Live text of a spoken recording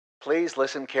Please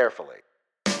listen carefully.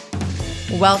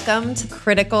 Welcome to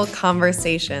Critical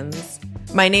Conversations.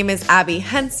 My name is Abby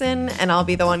Henson, and I'll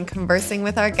be the one conversing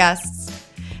with our guests.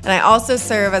 And I also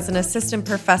serve as an assistant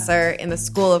professor in the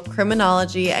School of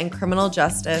Criminology and Criminal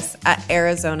Justice at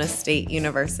Arizona State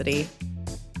University.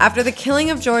 After the killing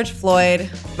of George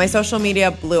Floyd, my social media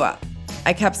blew up.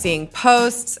 I kept seeing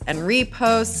posts and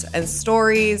reposts and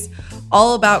stories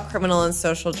all about criminal and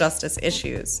social justice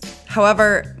issues.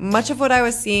 However, much of what I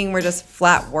was seeing were just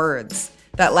flat words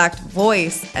that lacked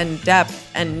voice and depth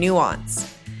and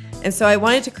nuance. And so I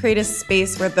wanted to create a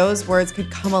space where those words could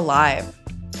come alive.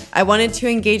 I wanted to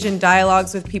engage in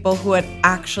dialogues with people who had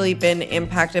actually been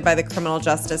impacted by the criminal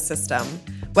justice system,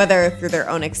 whether through their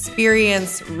own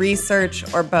experience,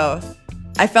 research, or both.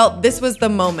 I felt this was the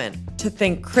moment to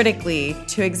think critically,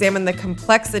 to examine the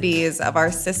complexities of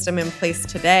our system in place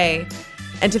today,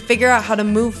 and to figure out how to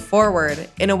move forward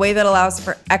in a way that allows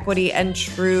for equity and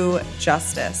true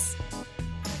justice.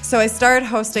 So I started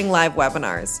hosting live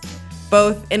webinars,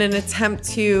 both in an attempt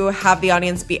to have the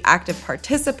audience be active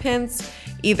participants,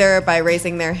 either by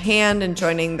raising their hand and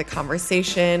joining the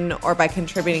conversation or by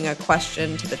contributing a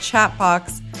question to the chat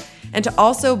box, and to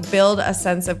also build a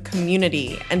sense of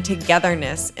community and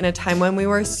togetherness in a time when we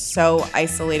were so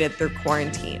isolated through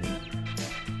quarantine.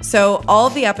 So all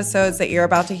of the episodes that you're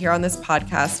about to hear on this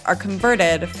podcast are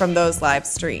converted from those live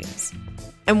streams.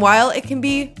 And while it can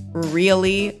be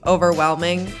really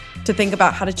overwhelming to think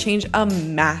about how to change a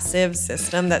massive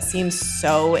system that seems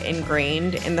so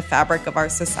ingrained in the fabric of our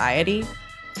society,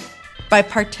 by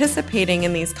participating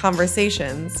in these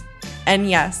conversations, and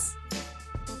yes,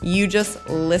 you just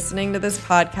listening to this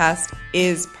podcast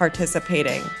is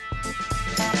participating.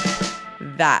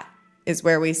 That is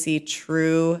where we see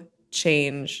true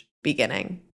change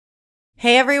beginning.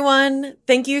 Hey everyone,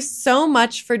 thank you so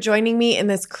much for joining me in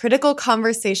this critical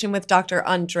conversation with Dr.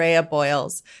 Andrea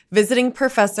Boyles, visiting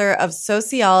professor of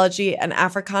sociology and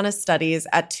Africana studies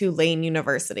at Tulane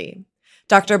University.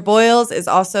 Dr. Boyles is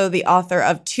also the author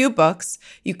of 2 books,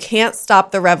 You Can't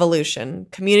Stop the Revolution,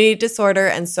 Community Disorder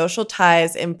and Social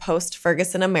Ties in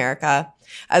Post-Ferguson America,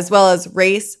 as well as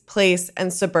Race, Place,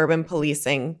 and Suburban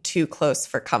Policing, Too Close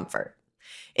for Comfort.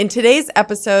 In today's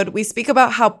episode, we speak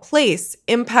about how place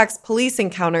impacts police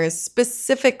encounters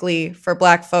specifically for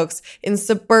Black folks in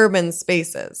suburban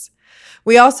spaces.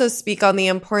 We also speak on the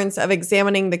importance of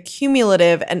examining the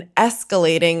cumulative and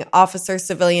escalating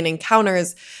officer-civilian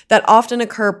encounters that often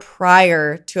occur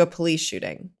prior to a police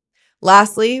shooting.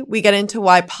 Lastly, we get into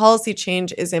why policy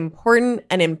change is important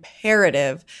and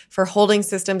imperative for holding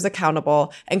systems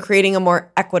accountable and creating a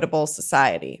more equitable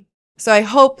society. So I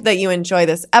hope that you enjoy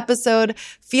this episode,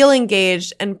 feel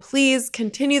engaged, and please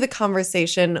continue the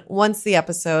conversation once the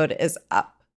episode is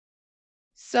up.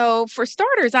 So for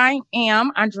starters, I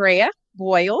am Andrea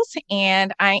Boyles,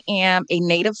 and I am a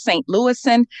native St.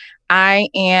 Louisan. I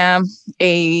am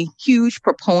a huge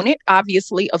proponent,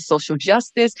 obviously, of social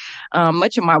justice.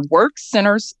 Much of my work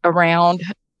centers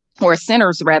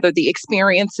the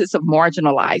experiences of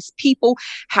marginalized people.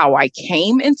 How I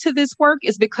came into this work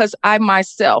is because I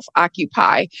myself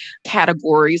occupy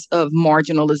categories of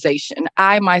marginalization.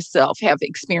 I myself have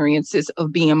experiences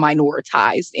of being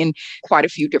minoritized in quite a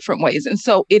few different ways. And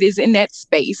so it is in that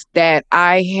space that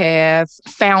I have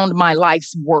found my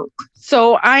life's work.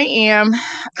 So I'm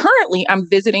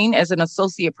visiting as an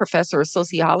associate professor of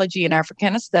sociology and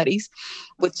Africana studies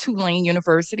with Tulane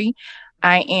University.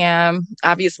 I am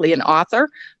obviously an author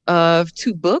of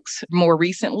 2 books. More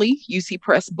recently, UC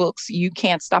Press books, You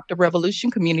Can't Stop the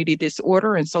Revolution, Community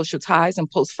Disorder and Social Ties in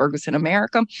Post-Ferguson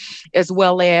America, as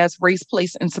well as Race,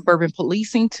 Place, and Suburban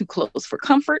Policing, Too Close for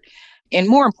Comfort. And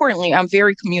more importantly, I'm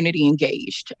very community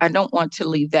engaged. I don't want to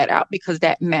leave that out because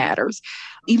that matters.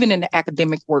 Even in the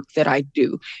academic work that I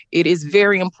do, it is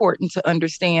very important to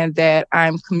understand that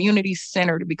I'm community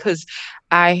centered because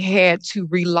I had to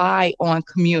rely on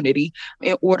community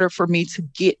in order for me to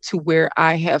get to where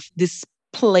I have this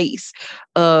place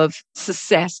of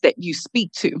success that you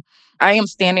speak to. I am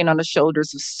standing on the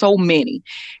shoulders of so many.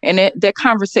 And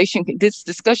this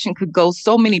discussion could go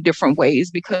so many different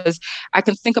ways because I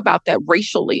can think about that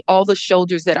racially, all the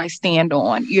shoulders that I stand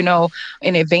on,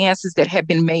 and advances that have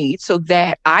been made so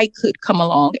that I could come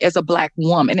along as a Black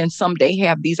woman and someday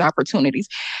have these opportunities.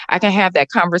 I can have that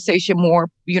conversation more,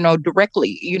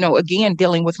 directly, again,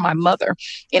 dealing with my mother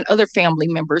and other family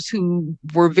members who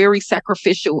were very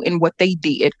sacrificial in what they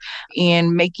did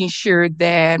in making sure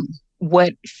that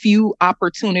what few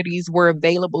opportunities were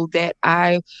available that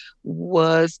I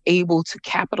was able to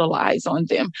capitalize on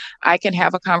them. I can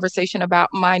have a conversation about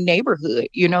my neighborhood,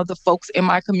 the folks in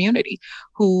my community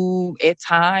who at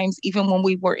times, even when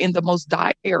we were in the most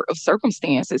dire of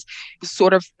circumstances,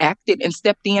 sort of acted and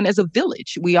stepped in as a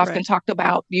village. We often talked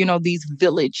about, these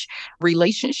village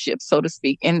relationships, so to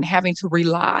speak, and having to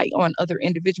rely on other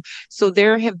individuals. So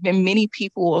there have been many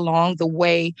people along the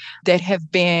way that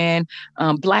have been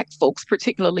Black folks,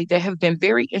 particularly, that have been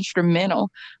very instrumental,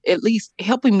 at least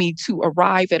helping me to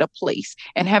arrive at a place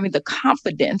and having the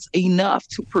confidence enough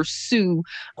to pursue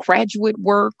graduate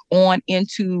work on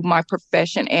into my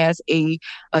profession as a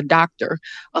doctor,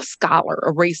 a scholar,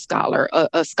 a race scholar,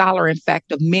 a scholar, in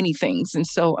fact, of many things. And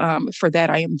so for that,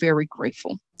 I am very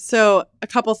grateful. So a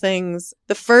couple things.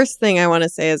 The first thing I want to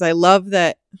say is I love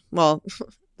that, well,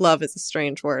 love is a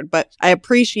strange word, but I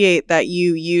appreciate that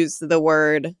you use the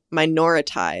word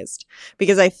minoritized,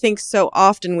 because I think so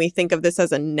often we think of this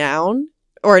as a noun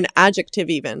or an adjective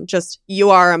even, just you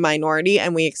are a minority,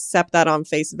 and we accept that on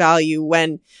face value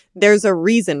when there's a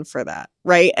reason for that,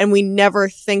 right? And we never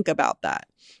think about that.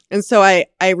 And so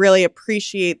I really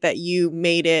appreciate that you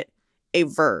made it a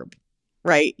verb,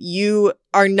 right? You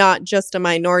are not just a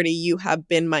minority, you have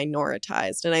been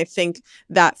minoritized. And I think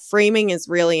that framing is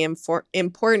really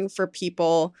important for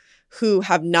people who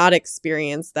have not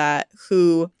experienced that,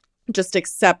 who just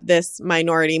accept this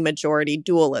minority majority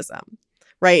dualism,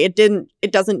 right?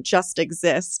 It doesn't just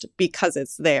exist because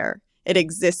it's there. It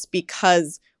exists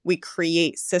because we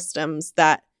create systems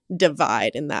that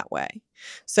divide in that way.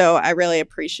 So I really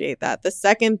appreciate that. The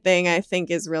second thing I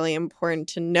think is really important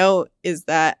to note is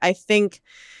that I think,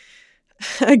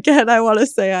 again, I want to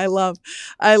say I love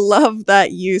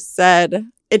that you said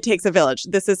it takes a village.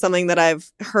 This is something that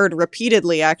I've heard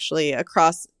repeatedly, actually,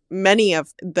 across many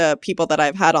of the people that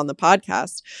I've had on the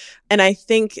podcast. And I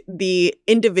think the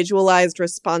individualized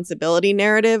responsibility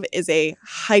narrative is a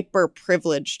hyper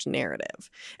privileged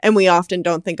narrative. And we often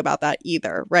don't think about that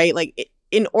either, right? Like,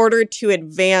 in order to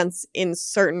advance in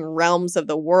certain realms of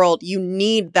the world, you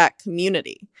need that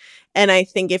community. And I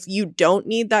think if you don't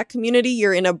need that community,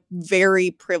 you're in a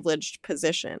very privileged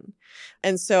position.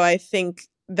 And so I think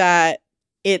that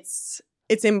it's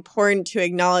important to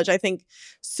acknowledge. I think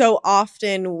so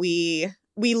often we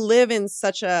live in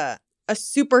such a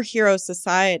superhero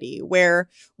society where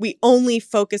we only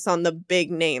focus on the big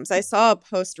names. I saw a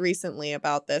post recently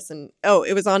about this, and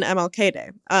it was on MLK Day,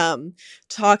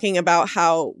 talking about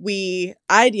how we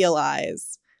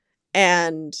idealize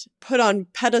and put on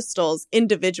pedestals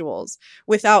individuals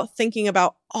without thinking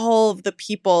about all of the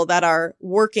people that are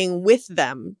working with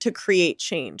them to create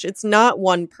change. It's not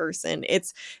one person,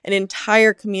 it's an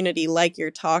entire community like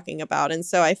you're talking about. And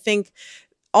so I think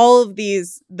all of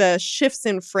the shifts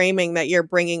in framing that you're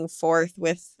bringing forth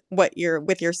with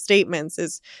your statements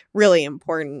is really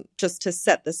important, just to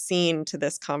set the scene to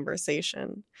this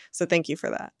conversation. So thank you for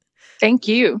that. Thank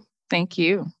you. Thank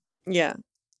you. Yeah.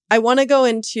 I want to go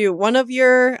into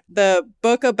the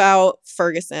book about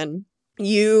Ferguson.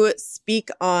 You speak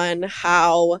on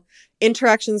how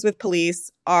interactions with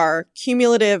police are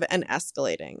cumulative and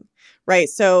escalating, right?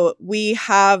 So we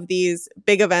have these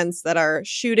big events that are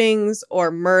shootings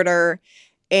or murder,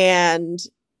 and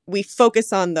we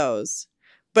focus on those.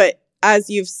 But as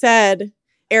you've said,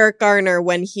 Eric Garner,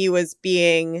 when he was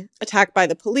being attacked by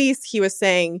the police, he was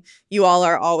saying, "You all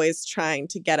are always trying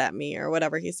to get at me," or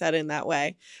whatever he said in that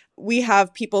way. We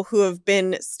have people who have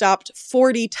been stopped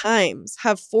 40 times,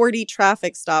 have 40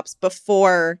 traffic stops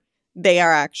before they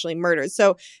are actually murdered.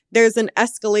 So there's an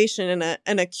escalation and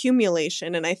an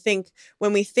accumulation. And I think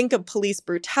when we think of police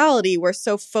brutality, we're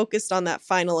so focused on that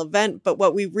final event. But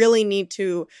what we really need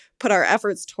to put our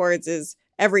efforts towards is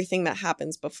everything that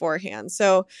happens beforehand.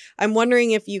 So I'm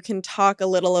wondering if you can talk a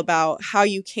little about how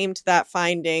you came to that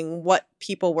finding, what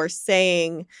people were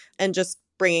saying, and just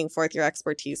bringing forth your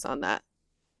expertise on that.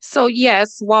 So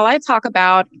yes, while I talk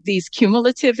about these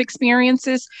cumulative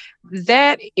experiences,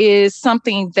 that is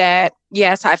something that,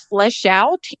 yes, I flesh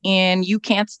out in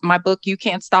my book, You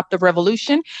Can't Stop the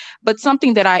Revolution, but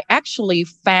something that I actually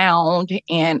found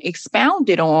and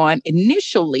expounded on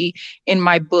initially in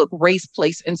my book, Race,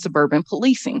 Place, and Suburban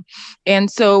Policing. And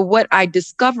so what I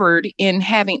discovered in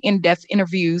having in-depth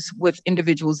interviews with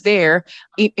individuals there,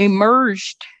 it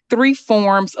emerged 3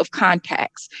 forms of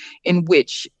contacts in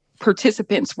which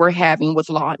participants were having with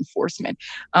law enforcement.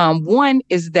 One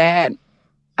is that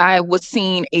I was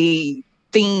seeing a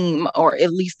theme or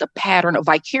at least a pattern of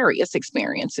vicarious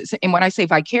experiences. And when I say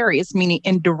vicarious, meaning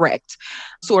indirect,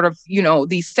 sort of,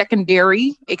 these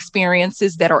secondary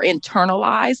experiences that are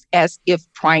internalized as if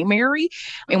primary.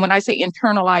 And when I say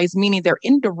internalized, meaning they're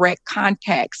indirect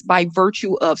contacts by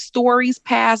virtue of stories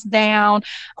passed down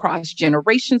across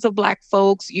generations of Black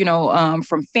folks,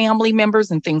 from family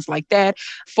members and things like that,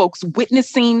 folks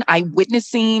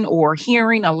eyewitnessing or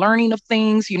hearing or learning of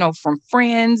things, from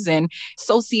friends and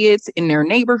associates in their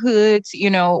neighborhoods,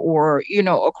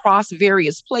 across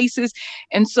various places.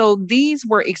 And so these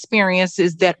were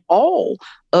experiences that all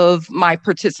of my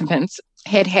participants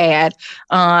had,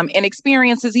 and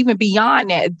experiences even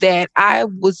beyond that I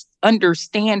was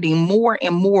understanding more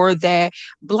and more that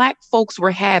Black folks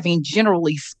were having,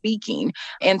 generally speaking.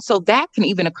 And so that can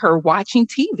even occur watching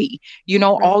TV, right.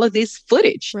 All of this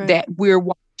footage right. that we're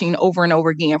watching over and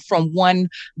over again from one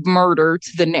murder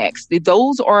to the next.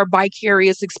 Those are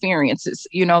vicarious experiences,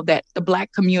 that the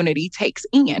Black community takes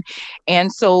in.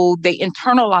 And so they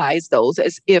internalize those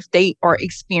as if they are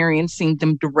experiencing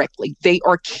them directly. They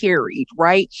are carried,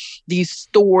 right? These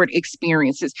stored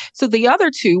experiences. So the other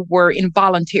two were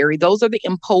involuntary. Those are the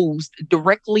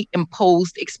directly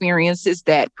imposed experiences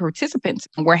that participants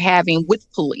were having with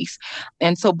police.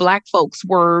 And so Black folks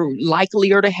were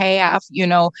likelier to have,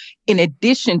 in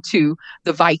addition to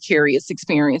the vicarious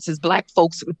experiences, Black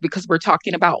folks, because we're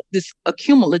talking about this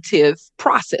accumulative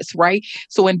process, right?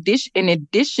 So in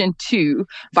addition to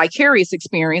vicarious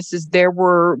experiences, there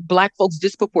were Black folks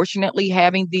disproportionately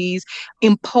having these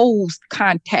imposed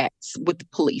contacts with the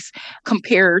police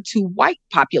compared to white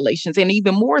populations, and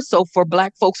even more so for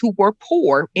Black folks who were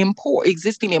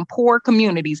existing in poor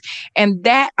communities. And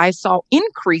that I saw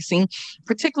increasing,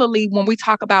 particularly when we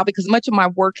talk about, because much of my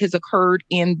work has occurred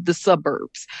in the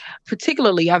suburbs.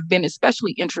 Particularly, I've been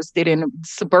especially interested in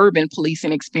suburban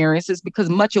policing experiences because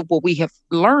much of what we have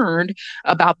learned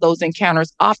about those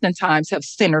encounters oftentimes have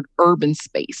centered urban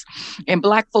space. And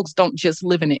Black folks don't just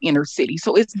live in an inner city.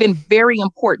 So it's been very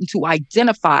important to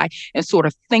identify and sort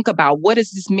of think about, what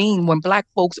does this mean when Black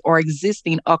folks are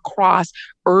existing across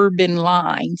urban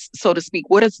lines, so to speak?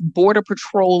 What does border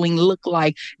patrolling look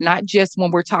like, not just when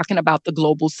we're talking about the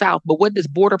global South, but what does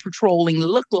border patrolling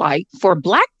look like for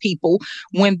Black people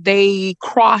when they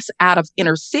cross out of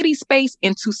inner city space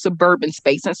into suburban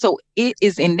space? And so it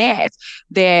is in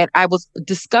that I was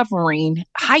discovering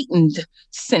heightened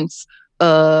sense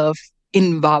of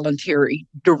involuntary,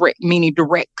 direct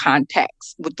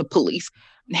contacts with the police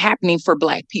happening for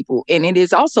Black people. And it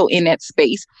is also in that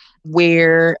space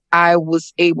where I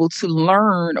was able to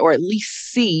learn, or at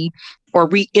least see or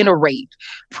reiterate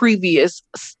previous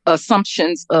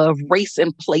assumptions of race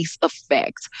and place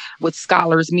effects with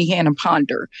scholars Meehan and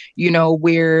Ponder,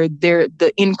 where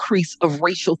the increase of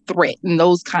racial threat and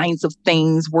those kinds of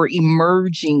things were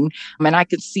emerging. And I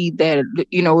could see that,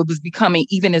 it was becoming,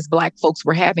 even as Black folks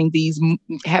were having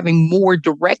more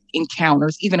direct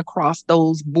encounters, even across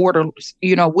those borders,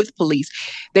 with police,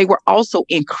 they were also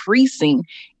increasing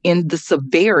in the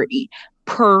severity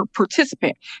per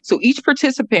participant. So each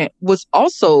participant was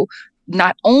also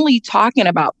not only talking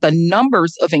about the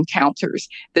numbers of encounters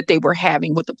that they were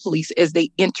having with the police as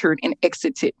they entered and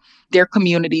exited their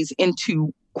communities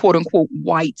into quote unquote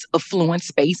white affluent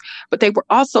space, but they were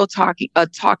also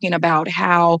talking about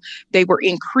how they were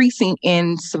increasing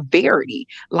in severity.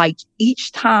 Like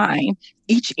each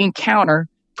encounter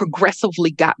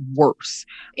progressively got worse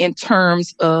in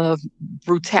terms of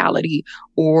brutality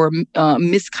or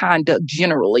misconduct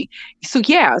generally. So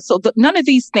none of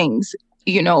these things,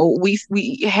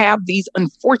 we have these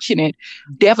unfortunate,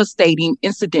 devastating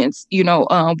incidents,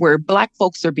 where Black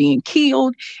folks are being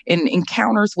killed in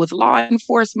encounters with law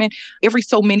enforcement every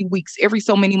so many weeks, every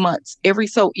so many months,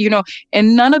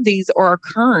 and none of these are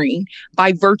occurring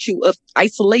by virtue of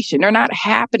isolation. They're not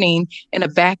happening in a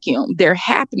vacuum. They're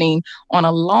happening on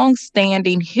a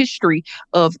long-standing history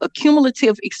of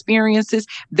accumulative experiences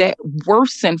that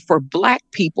worsen for Black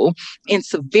people in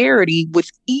severity with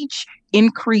each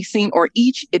increasing or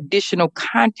each additional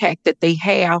contact that they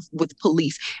have with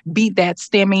police, be that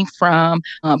stemming from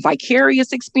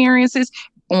vicarious experiences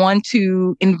on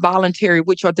to involuntary,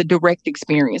 which are the direct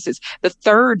experiences. The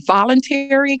third,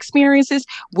 voluntary experiences,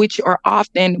 which are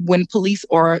often when police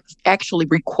are actually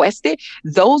requested,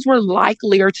 those were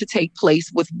likelier to take place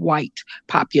with white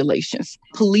populations.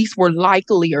 Police were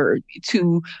likelier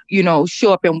to,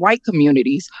 show up in white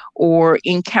communities or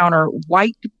encounter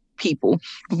white people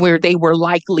where they were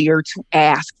likelier to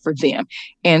ask for them.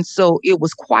 And so it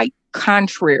was quite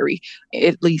contrary,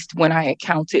 at least when I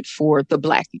accounted for the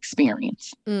Black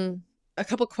experience. a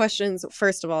couple questions.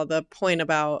 First of all, the point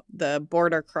about the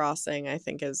border crossing, I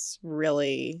think, is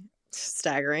really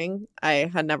staggering.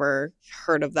 I had never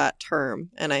heard of that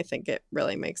term, and I think it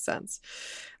really makes sense.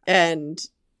 And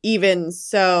even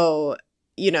so,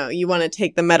 you want to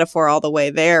take the metaphor all the way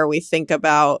there. We think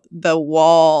about the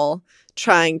wall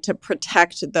trying to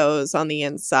protect those on the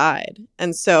inside.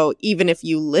 And so even if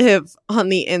you live on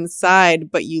the inside,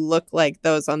 but you look like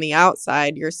those on the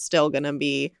outside, you're still going to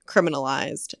be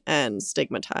criminalized and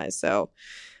stigmatized. So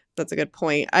that's a good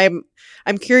point. I'm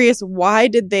curious, why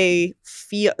did they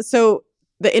feel so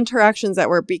the interactions that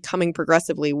were becoming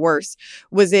progressively worse,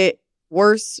 was it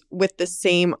worse with the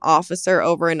same officer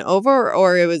over and over,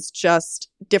 or it was just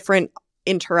different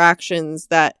interactions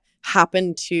that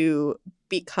happened to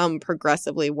become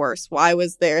progressively worse? Why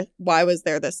was there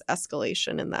this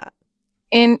escalation in that?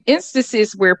 In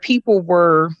instances where people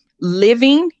were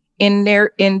living in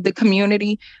the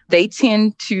community, they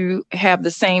tend to have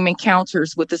the same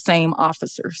encounters with the same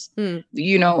officers.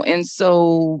 And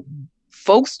so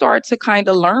folks start to kind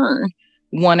of learn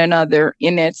one another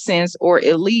in that sense, or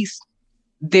at least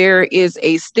there is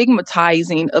a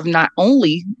stigmatizing of not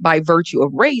only by virtue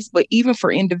of race, but even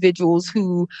for individuals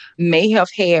who may have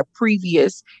had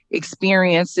previous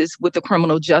experiences with the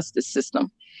criminal justice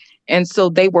system. And so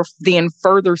they were then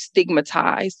further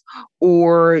stigmatized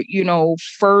or,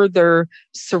 further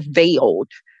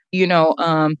surveilled.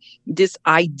 This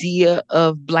idea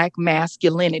of Black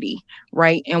masculinity,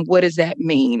 right? And what does that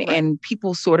mean? Right. And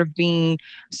people sort of being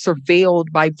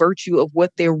surveilled by virtue of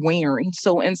what they're wearing.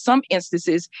 So in some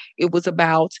instances, it was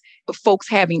about folks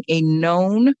having a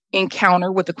known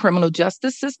encounter with the criminal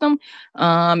justice system,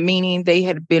 meaning they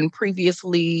had been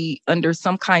previously under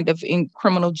some kind of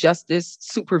criminal justice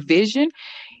supervision.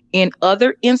 In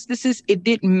other instances, it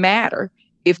didn't matter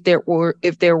if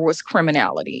there was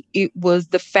criminality. It was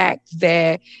the fact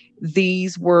that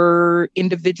these were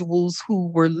individuals who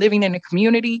were living in a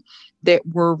community that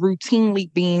were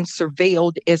routinely being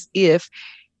surveilled, as if,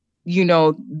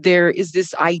 there is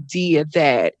this idea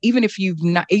that even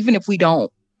if we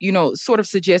don't, sort of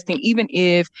suggesting, even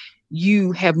if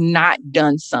you have not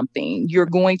done something, you're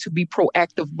going to be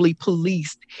proactively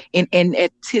policed in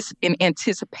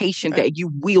anticipation that you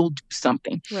will do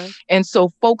something. Right. And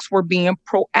so folks were being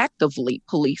proactively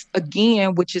policed,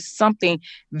 again, which is something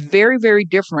very, very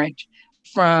different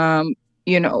from,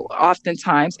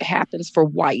 oftentimes it happens for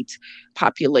white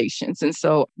populations. And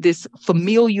so this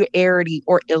familiarity,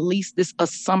 or at least this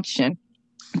assumption,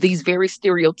 these very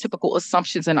stereotypical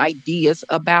assumptions and ideas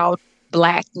about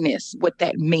Blackness, what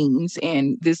that means,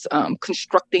 and this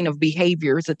constructing of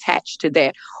behaviors attached to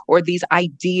that, or these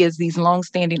ideas, these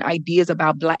longstanding ideas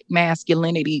about Black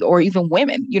masculinity, or even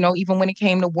women, even when it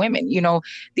came to women,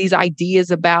 these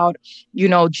ideas about,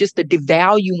 just the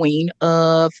devaluing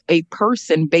of a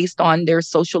person based on their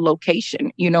social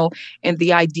location, and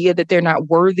the idea that they're not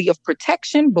worthy of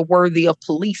protection, but worthy of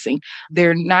policing.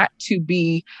 They're not to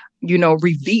be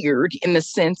revered in the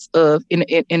sense of,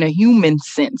 in a human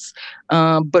sense,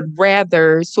 but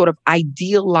rather sort of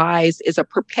idealized as a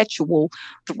perpetual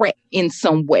threat in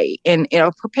some way, and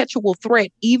a perpetual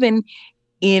threat even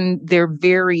in their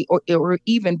or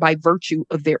even by virtue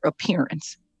of their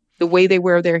appearance. The way they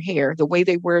wear their hair, the way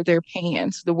they wear their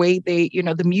pants, the way they,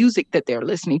 the music that they're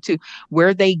listening to,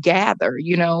 where they gather,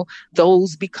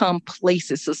 those become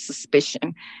places of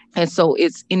suspicion. And so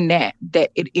it's in that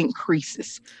it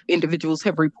increases. Individuals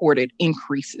have reported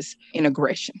increases in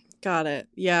aggression. Got it.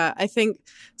 Yeah. I think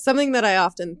something that I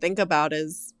often think about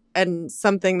is, and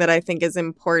something that I think is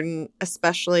important,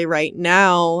 especially right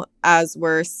now, as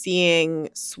we're seeing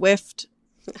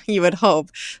you would hope,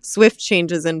 swift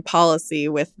changes in policy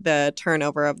with the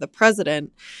turnover of the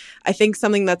president. I think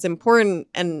something that's important,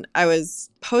 and I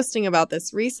was posting about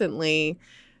this recently,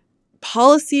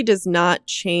 policy does not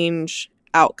change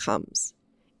outcomes.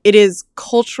 It is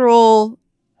cultural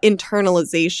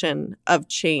internalization of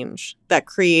change that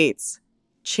creates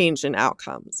change in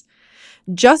outcomes.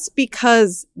 Just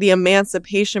because the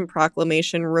Emancipation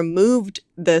Proclamation removed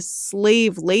the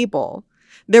slave label,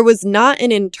 there was not an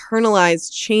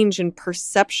internalized change in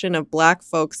perception of Black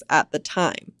folks at the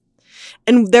time.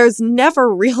 And there's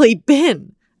never really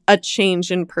been a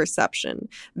change in perception.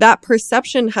 That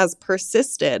perception has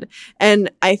persisted.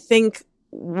 And I think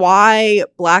why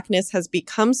Blackness has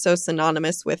become so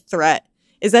synonymous with threat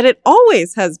is that it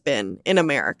always has been in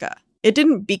America. It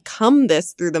didn't become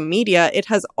this through the media. It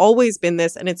has always been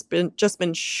this, and it's just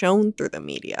been shown through the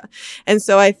media. And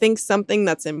so I think something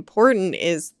that's important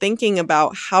is thinking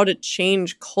about how to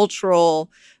change cultural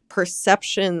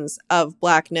perceptions of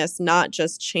Blackness, not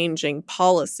just changing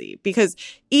policy. Because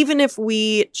even if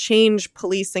we change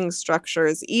policing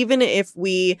structures, even if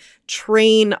we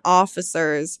train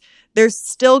officers, there's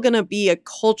still going to be a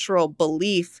cultural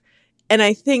belief. And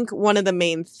I think one of the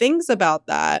main things about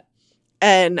that,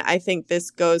 and I think this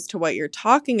goes to what you're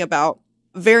talking about,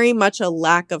 very much a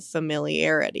lack of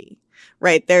familiarity,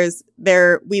 right?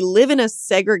 We live in a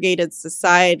segregated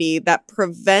society that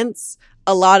prevents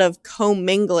a lot of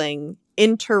commingling,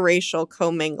 interracial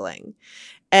commingling.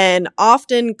 And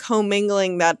often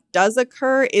commingling that does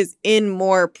occur is in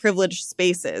more privileged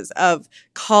spaces of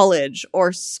college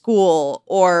or school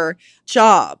or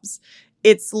jobs.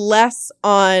 It's less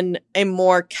on a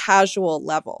more casual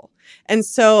level. And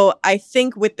so I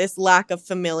think with this lack of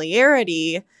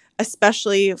familiarity,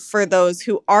 especially for those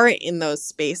who aren't in those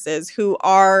spaces, who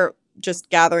are just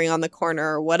gathering on the corner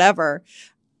or whatever,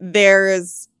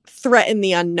 there's threat in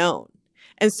the unknown.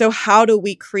 And so how do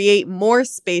we create more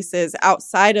spaces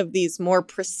outside of these more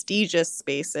prestigious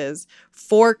spaces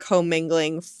for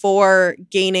commingling, for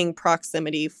gaining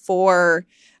proximity, for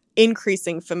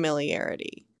increasing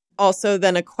familiarity? Also,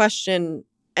 then a question,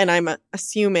 and I'm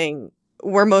assuming,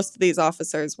 were most of these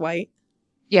officers white?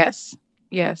 Yes.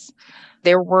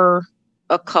 There were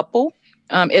a couple,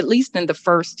 at least in the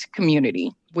first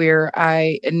community where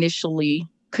I initially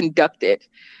conducted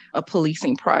a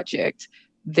policing project.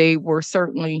 They were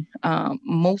certainly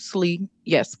mostly,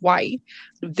 yes, white.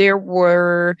 There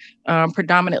were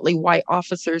predominantly white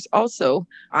officers also,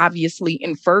 obviously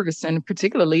in Ferguson,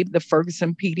 particularly the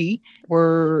Ferguson PD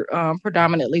were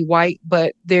predominantly white,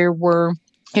 but there were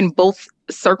in both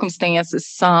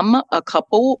circumstances, a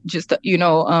couple, just,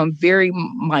 very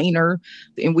minor,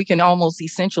 and we can almost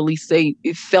essentially say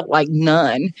it felt like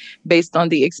none based on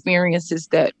the experiences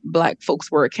that Black folks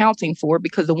were accounting for,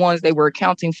 because the ones they were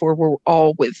accounting for were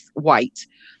all with white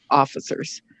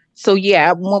officers. So,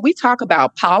 yeah, when we talk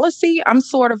about policy, I'm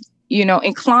sort of,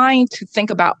 inclined to think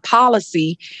about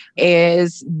policy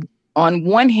as, on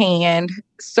one hand,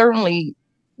 certainly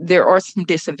there are some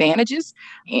disadvantages,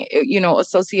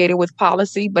 associated with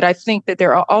policy, but I think that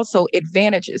there are also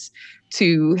advantages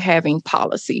to having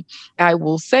policy. I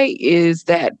will say is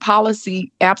that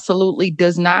policy absolutely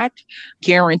does not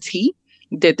guarantee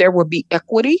that there will be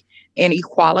equity and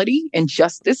equality and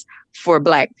justice for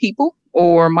Black people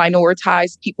or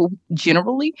minoritized people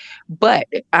generally. But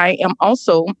I am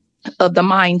also of the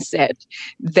mindset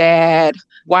that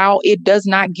while it does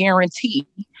not guarantee,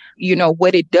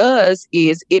 what it does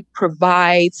is it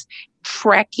provides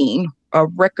tracking, a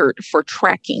record for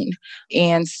tracking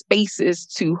and spaces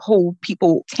to hold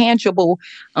people, tangible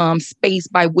space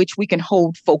by which we can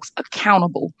hold folks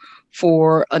accountable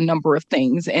for a number of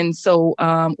things. And so,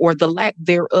 or the lack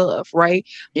thereof, right?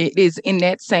 It is in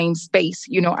that same space.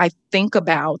 I think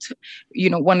about,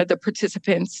 one of the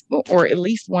participants, or at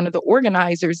least one of the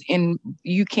organizers in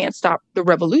You Can't Stop the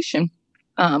Revolution,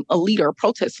 a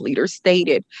protest leader,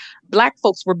 stated Black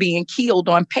folks were being killed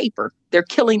on paper. They're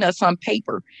killing us on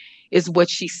paper, is what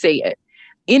she said.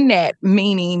 In that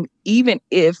meaning, even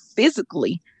if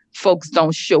physically folks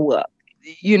don't show up,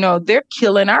 they're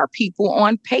killing our people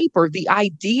on paper. The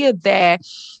idea that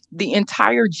the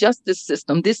entire justice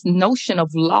system, this notion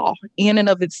of law in and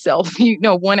of itself,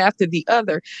 one after the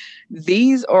other,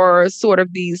 these are sort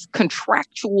of these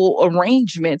contractual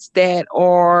arrangements that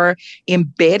are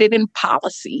embedded in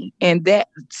policy and that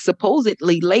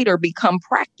supposedly later become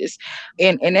practice.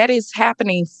 And that is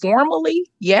happening formally,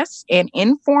 yes, and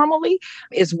informally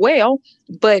as well.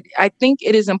 But I think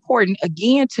it is important,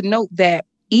 again, to note that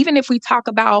even if we talk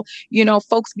about,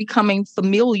 folks becoming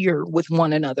familiar with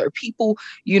one another, people,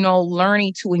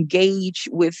 learning to engage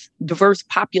with diverse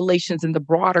populations in the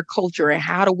broader culture, and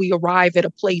how do we arrive at a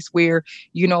place where,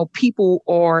 people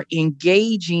are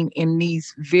engaging in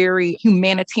these very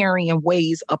humanitarian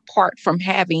ways apart from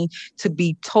having to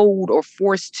be told or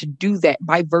forced to do that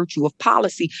by virtue of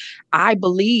policy. I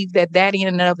believe that in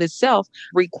and of itself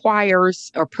requires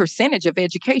a percentage of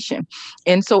education.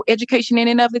 And so education in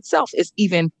and of itself is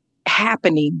even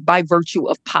happening by virtue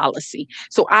of policy.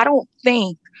 So I don't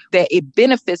think that it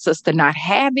benefits us to not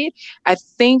have it. I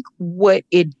think what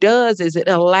it does is it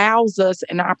allows us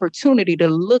an opportunity to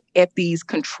look at these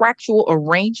contractual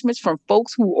arrangements from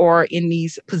folks who are in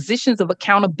these positions of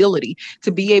accountability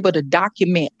to be able to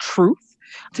document truth,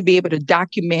 to be able to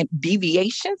document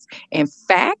deviations and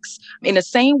facts in the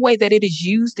same way that it is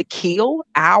used to kill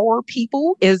our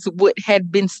people, is what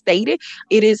had been stated.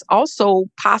 It is also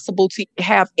possible to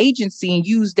have agency and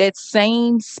use that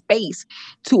same space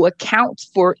to account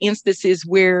for instances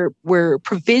where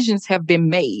provisions have been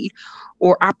made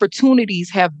or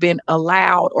opportunities have been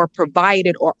allowed or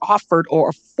provided or offered or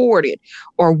afforded,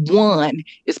 or won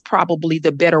is probably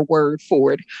the better word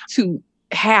for it, to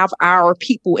have our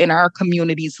people in our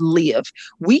communities live.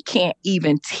 We can't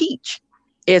even teach,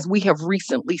 as we have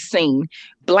recently seen,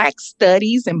 Black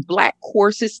studies and Black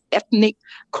courses, ethnic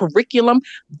curriculum,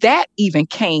 that even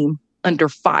came under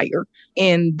fire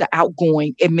in the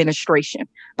outgoing administration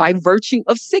by virtue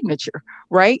of signature,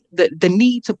 right? The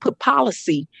need to put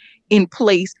policy in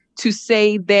place to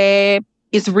say that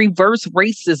it's reverse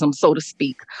racism, so to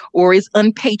speak, or is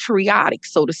unpatriotic,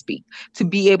 so to speak, to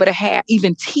be able to have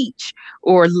even teach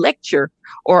or lecture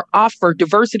or offer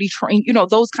diversity training,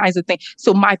 those kinds of things.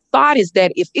 So my thought is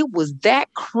that if it was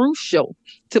that crucial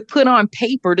to put on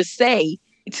paper to say,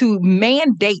 to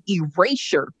mandate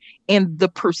erasure and the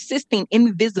persisting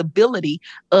invisibility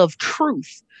of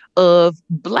truth, of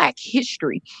Black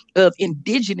history, of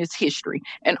Indigenous history,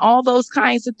 and all those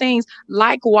kinds of things.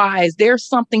 Likewise, there's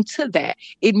something to that.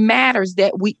 It matters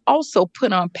that we also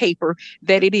put on paper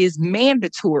that it is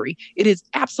mandatory. It is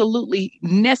absolutely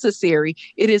necessary.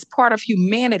 It is part of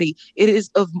humanity. It is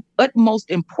of utmost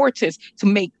importance to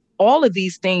make all of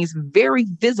these things very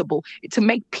visible, to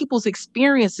make people's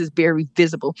experiences very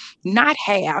visible, not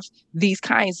have these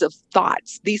kinds of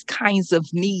thoughts, these kinds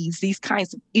of needs, these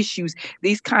kinds of issues,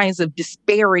 these kinds of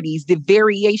disparities, the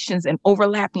variations and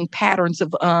overlapping patterns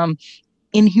of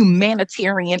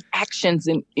inhumanitarian actions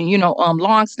and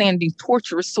longstanding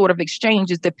torturous sort of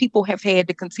exchanges that people have had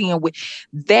to contend with.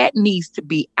 That needs to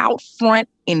be out front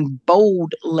in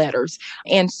bold letters.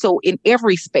 And so in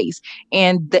every space,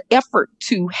 and the effort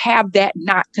to have that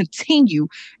not continue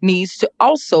needs to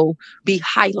also be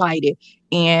highlighted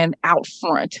and out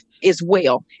front as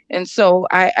well. And so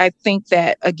I think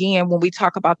that, again, when we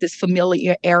talk about this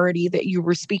familiarity that you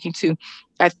were speaking to,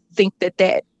 I think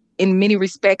that in many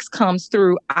respects comes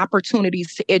through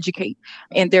opportunities to educate.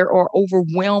 And there are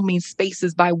overwhelming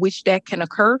spaces by which that can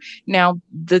occur. Now,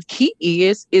 the key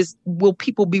is will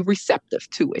people be receptive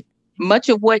to it? Much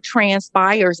of what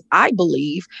transpires, I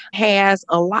believe, has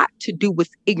a lot to do with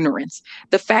ignorance.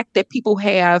 The fact that people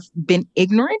have been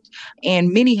ignorant,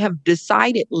 and many have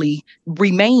decidedly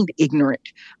remained ignorant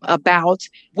about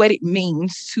what it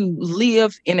means to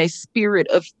live in a spirit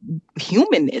of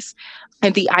humanness,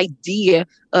 and the idea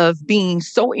of being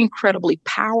so incredibly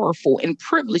powerful and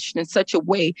privileged in such a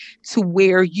way to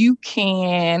where you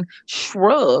can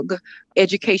shrug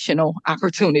educational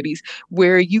opportunities,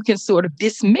 where you can sort of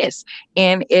dismiss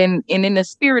and in the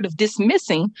spirit of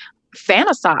dismissing,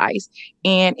 fantasize,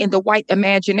 and in the white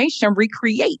imagination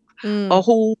recreate a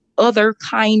whole other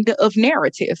kind of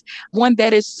narrative, one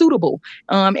that is suitable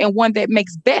and one that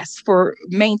makes best for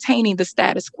maintaining the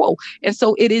status quo. And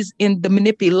so it is in the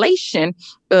manipulation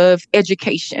of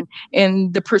education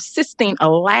and the persisting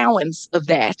allowance of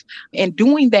that, and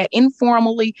doing that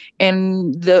informally,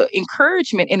 and the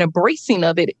encouragement and embracing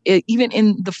of it, even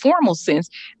in the formal sense,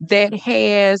 that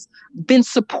has been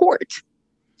support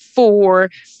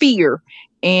for fear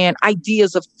and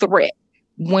ideas of threat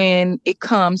when it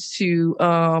comes to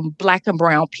Black and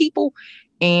brown people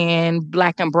and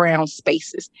Black and brown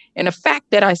spaces. And the fact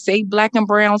that I say Black and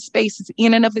brown spaces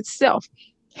in and of itself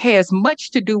has much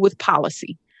to do with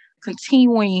policy,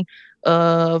 continuing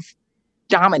of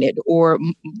dominant or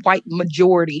white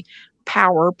majority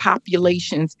power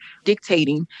populations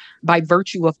dictating by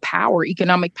virtue of power,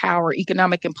 economic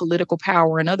and political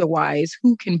power, and otherwise,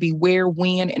 who can be where,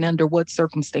 when, and under what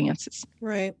circumstances.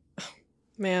 Right.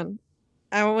 Man,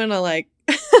 I want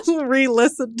to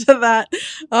re-listen to that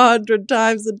 100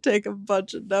 times and take a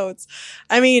bunch of notes.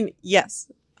 I mean, yes,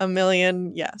 a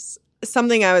million, yes.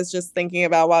 Something I was just thinking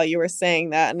about while you were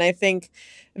saying that, and I think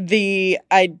the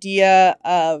idea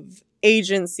of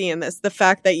agency in this, the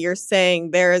fact that you're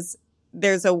saying there's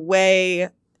a way,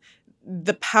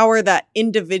 the power that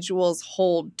individuals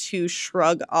hold to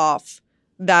shrug off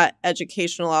that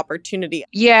educational opportunity.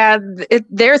 Yeah,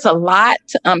 there's a lot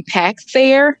to unpack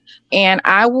there. And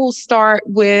I will start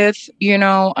with,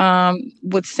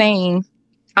 with saying,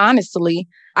 honestly,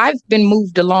 I've been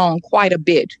moved along quite a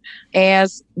bit,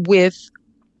 as with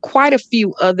quite a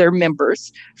few other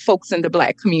members, folks in the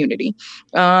Black community,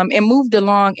 and moved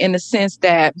along in the sense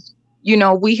that,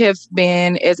 we have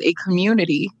been, as a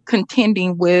community,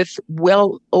 contending with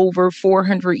well over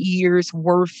 400 years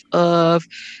worth of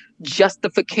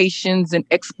justifications and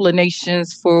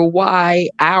explanations for why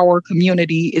our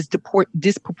community is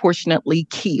disproportionately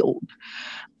killed.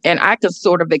 And I could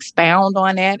sort of expound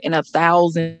on that in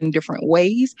 1,000 different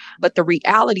ways. But the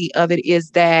reality of it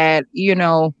is that,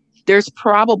 there's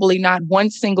probably not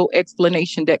one single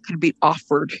explanation that could be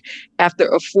offered after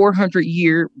a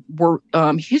 400-year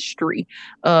history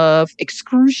of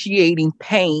excruciating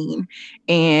pain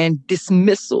and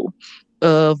dismissal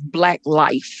of Black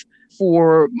life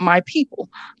for my people.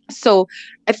 So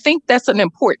I think that's an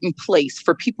important place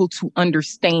for people to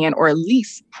understand, or at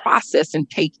least process and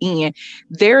take in.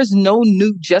 There's no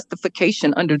new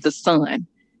justification under the sun.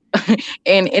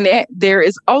 and that there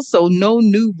is also no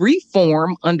new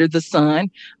reform under the sun,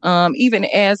 even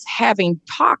as having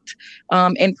talked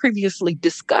and previously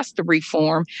discussed the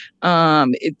reform,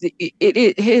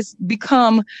 it has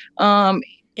become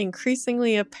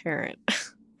increasingly apparent.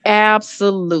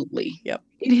 Absolutely. Yep.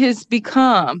 It has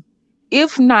become,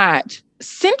 if not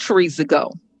centuries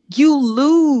ago, you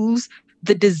lose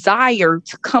the desire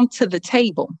to come to the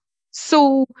table.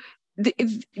 So, the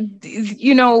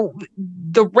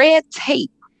red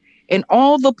tape and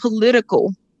all the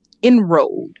political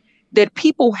inroad that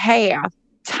people have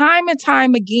time and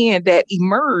time again that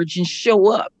emerge and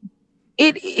show up,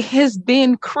 it has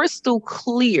been crystal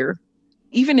clear,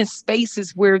 even in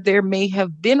spaces where there may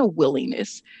have been a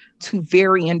willingness to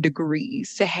varying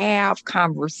degrees, to have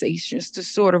conversations, to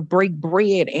sort of break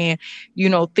bread and,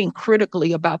 think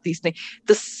critically about these things.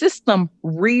 The system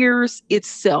rears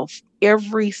itself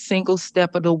every single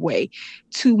step of the way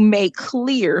to make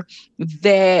clear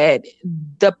that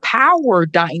the power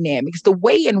dynamics, the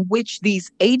way in which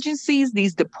these agencies,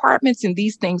 these departments, and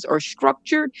these things are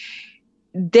structured,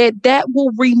 that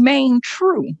will remain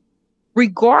true,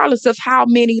 regardless of how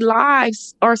many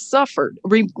lives are suffered,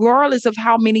 regardless of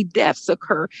how many deaths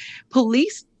occur.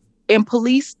 Police and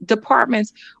police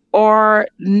departments are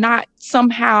not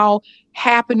somehow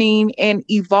happening and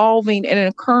evolving and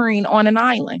occurring on an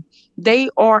island. They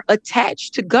are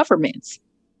attached to governments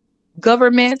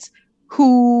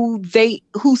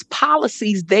whose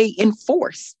policies they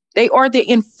enforce. They are the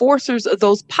enforcers of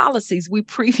those policies we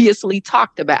previously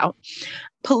talked about.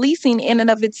 Policing in and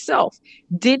of itself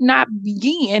did not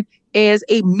begin as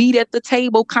a meet at the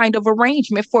table kind of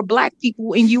arrangement for Black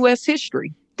people in U.S.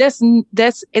 history.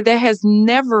 That has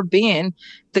never been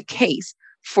the case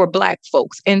for Black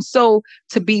folks. And so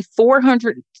to be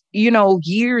 400,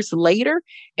 years later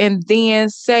and then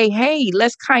say, hey,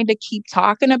 let's kind of keep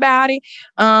talking about it.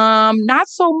 Not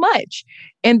so much.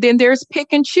 And then there's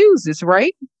pick and chooses,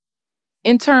 right?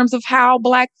 In terms of how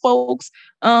Black folks,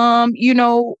 are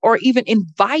even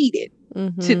invited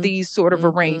to these sort of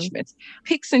arrangements.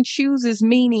 Picks and chooses,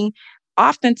 meaning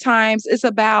oftentimes it's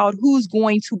about who's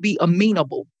going to be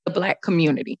amenable to the Black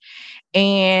community,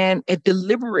 and a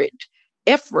deliberate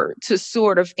effort to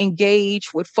sort of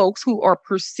engage with folks who are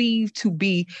perceived to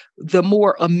be the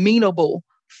more amenable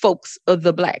folks of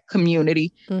the Black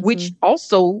community, which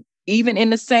also, even in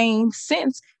the same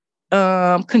sense,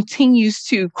 continues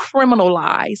to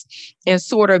criminalize and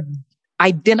sort of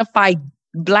identify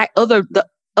the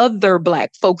other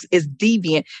Black folks as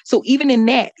deviant. So even in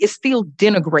that, it's still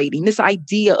denigrating this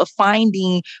idea of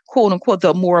finding, quote unquote,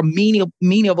 the more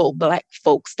amenable Black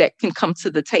folks that can come to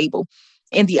the table.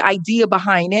 And the idea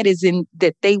behind that is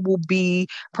that they will be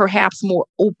perhaps more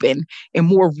open and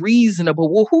more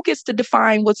reasonable. Well, who gets to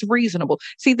define what's reasonable?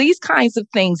 See, these kinds of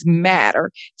things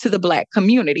matter to the Black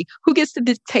community. Who gets to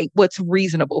dictate what's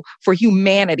reasonable for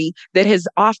humanity that has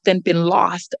often been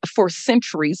lost for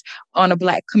centuries on a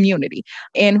Black community?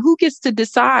 And who gets to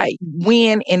decide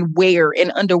when and where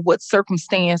and under what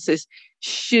circumstances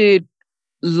should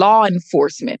law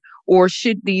enforcement or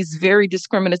should these very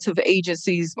discriminative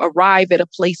agencies arrive at a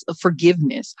place of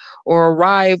forgiveness, or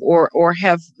arrive or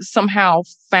have somehow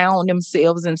found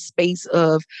themselves in space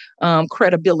of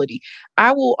credibility?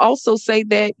 I will also say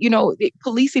that,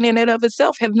 policing in and of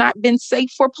itself have not been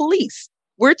safe for police.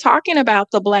 We're talking about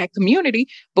the Black community,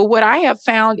 but what I have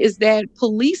found is that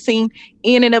policing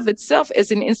in and of itself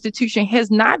as an institution has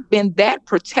not been that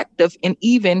protective and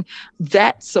even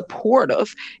that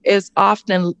supportive as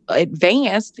often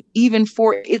advanced, even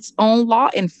for its own law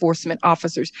enforcement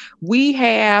officers. We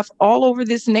have all over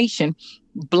this nation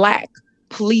Black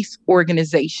police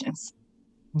organizations,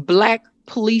 Black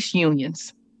police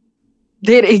unions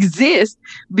that exist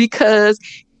because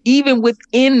even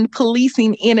within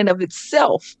policing in and of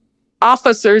itself,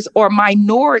 officers are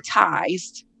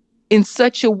minoritized in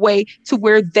such a way to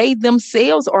where they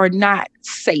themselves are not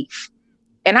safe.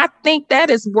 And I think that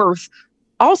is worth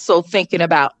also thinking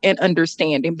about and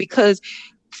understanding, because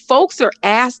folks are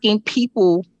asking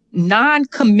people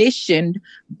non-commissioned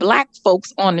Black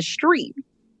folks on the street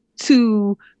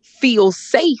to feel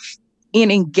safe in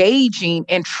engaging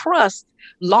and trust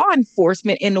law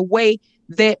enforcement in a way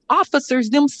that officers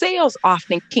themselves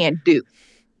often can't do.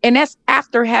 And that's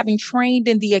after having trained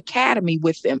in the academy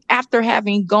with them, after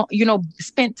having gone,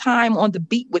 spent time on the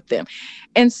beat with them.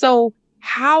 And so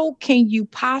how can you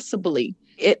possibly,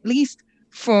 at least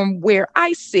from where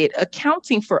I sit,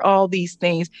 accounting for all these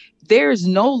things, there's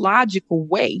no logical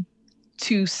way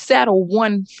to settle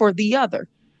one for the other.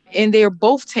 And they're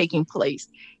both taking place.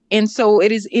 And so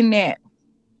it is in that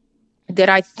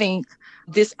I think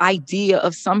this idea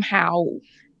of somehow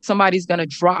somebody's going to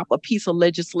drop a piece of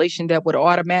legislation that would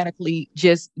automatically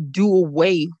just do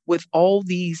away with all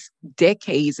these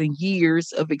decades and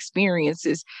years of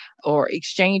experiences or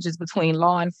exchanges between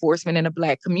law enforcement and the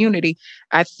Black community.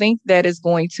 I think that is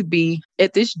going to be,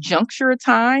 at this juncture of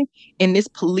time, in this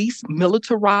police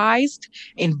militarized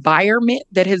environment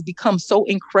that has become so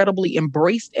incredibly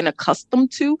embraced and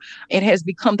accustomed to, and has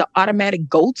become the automatic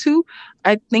go-to,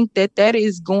 I think that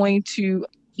is going to,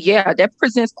 that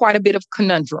presents quite a bit of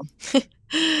conundrum,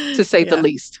 to say the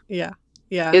least. Yeah.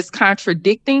 It's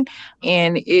contradicting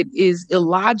and it is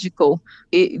illogical.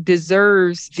 It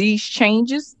deserves, these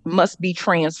changes must be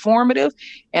transformative.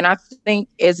 And I think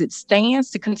as it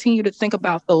stands, to continue to think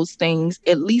about those things,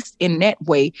 at least in that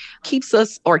way, keeps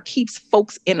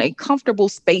folks in a comfortable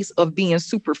space of being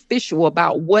superficial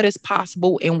about what is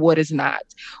possible and what is not,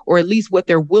 or at least what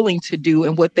they're willing to do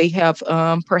and what they have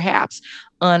perhaps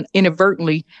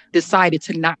inadvertently decided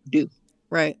to not do.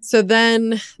 Right. So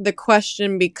then the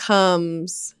question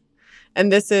becomes,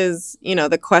 and this is,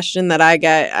 the question that I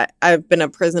get, I've been a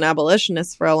prison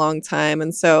abolitionist for a long time.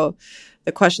 And so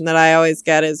the question that I always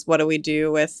get is, what do we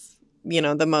do with,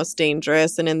 the most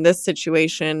dangerous? And in this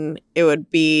situation, it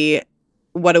would be,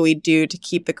 what do we do to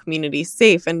keep the community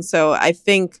safe? And so I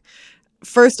think,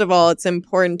 first of all, it's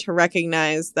important to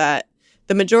recognize that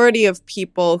the majority of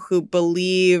people who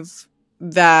believe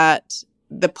that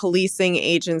the policing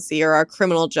agency or our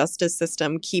criminal justice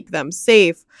system keep them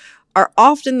safe are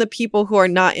often the people who are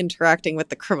not interacting with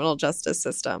the criminal justice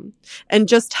system and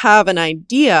just have an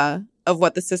idea of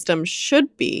what the system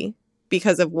should be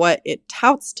because of what it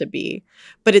touts to be,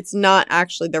 but it's not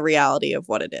actually the reality of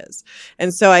what it is.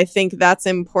 And so I think that's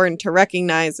important to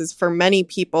recognize, is for many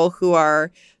people who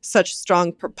are such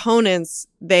strong proponents,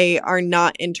 they are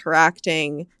not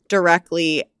interacting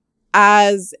directly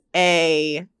as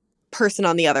a person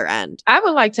on the other end. I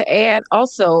would like to add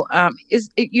also,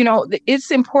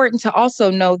 it's important to also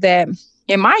know that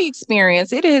in my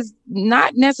experience, it has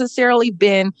not necessarily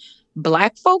been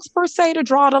Black folks per se to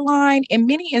draw the line. In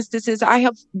many instances, I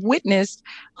have witnessed,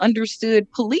 understood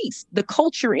police, the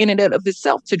culture in and of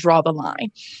itself, to draw the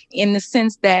line, in the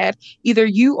sense that either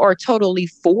you are totally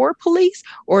for police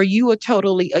or you are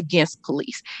totally against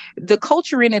police. The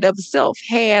culture in and of itself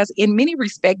has, in many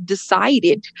respects,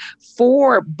 decided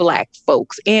for Black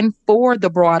folks and for the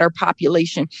broader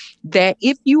population that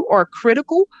if you are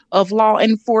critical of law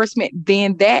enforcement,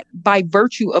 then that, by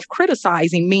virtue of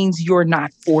criticizing, means you're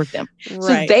not for them. Right.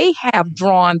 So they have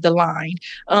drawn the line.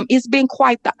 It's been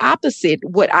quite the opposite.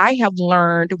 What I have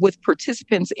learned with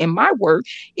participants in my work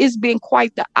is been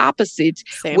quite the opposite.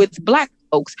 Same. With Black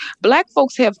folks. Black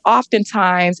folks have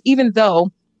oftentimes, even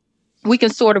though we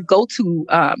can sort of go to,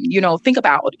 think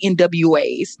about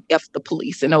NWAs, F the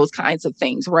police, and those kinds of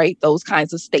things, right? Those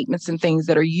kinds of statements and things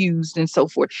that are used and so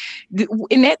forth.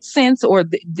 In that sense, or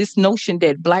this notion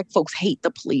that Black folks hate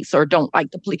the police or don't like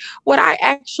the police, what I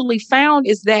actually found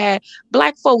is that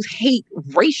Black folks hate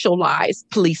racialized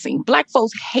policing. Black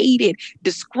folks hated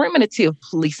discriminative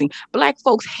policing. Black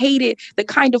folks hated the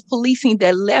kind of policing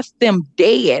that left them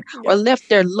dead or left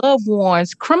their loved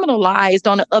ones criminalized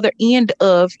on the other end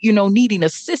of, needing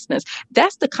assistance.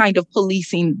 That's the kind of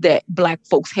policing that Black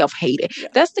folks have hated. Yeah.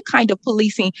 That's the kind of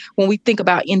policing when we think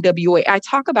about NWA. I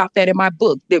talk about that in my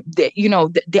book,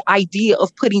 the idea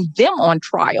of putting them on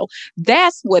trial.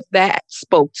 That's what that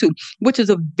spoke to, which is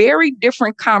a very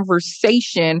different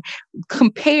conversation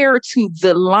compared to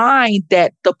the line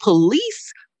that the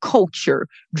police culture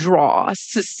draws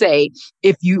to say,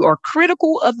 if you are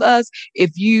critical of us,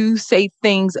 if you say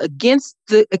things against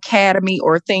the academy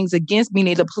or things against,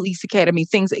 meaning the police academy,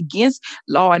 things against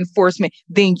law enforcement,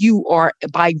 then you are,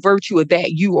 by virtue of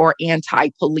that, you are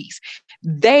anti-police.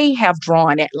 They have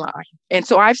drawn that line. And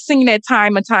so I've seen that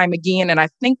time and time again. And I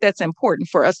think that's important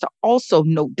for us to also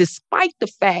note, despite the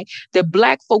fact that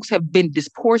Black folks have been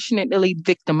disproportionately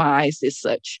victimized as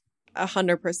such.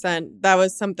 100%. That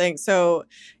was something. So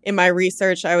in my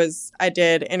research, I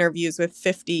did interviews with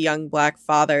 50 young Black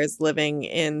fathers living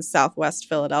in Southwest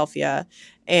Philadelphia.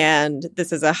 And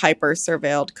this is a hyper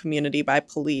surveilled community by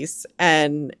police.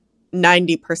 And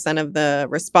 90% of the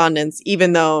respondents,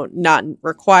 even though not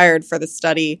required for the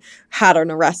study, had an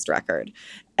arrest record.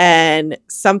 And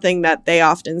something that they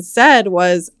often said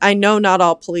was, I know not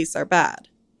all police are bad.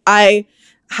 I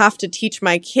have to teach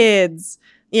my kids,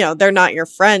 they're not your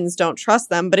friends, don't trust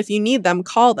them. But if you need them,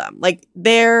 call them. Like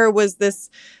there was this,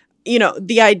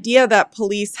 the idea that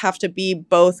police have to be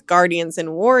both guardians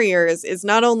and warriors is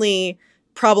not only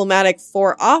problematic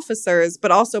for officers,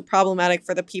 but also problematic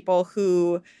for the people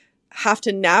who have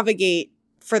to navigate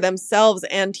for themselves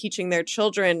and teaching their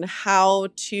children how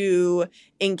to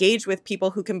engage with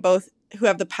people who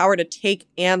have the power to take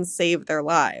and save their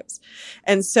lives.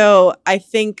 And so I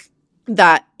think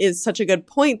that is such a good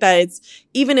point that it's,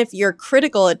 even if you're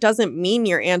critical, it doesn't mean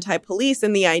you're anti-police.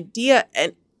 And the idea,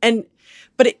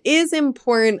 but it is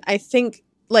important, I think,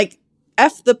 like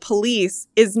F the police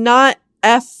is not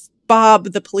F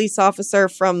Bob, the police officer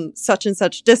from such and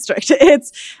such district.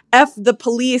 It's F the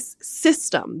police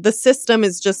system. The system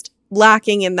is just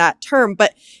lacking in that term,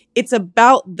 but it's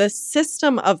about the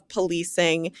system of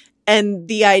policing and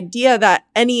the idea that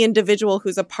any individual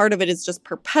who's a part of it is just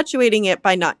perpetuating it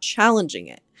by not challenging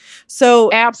it.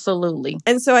 So absolutely.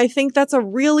 And so I think that's a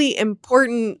really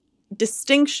important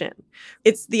distinction.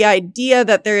 It's the idea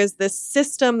that there is this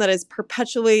system that is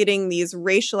perpetuating these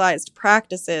racialized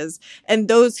practices, and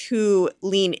those who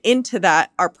lean into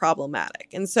that are problematic.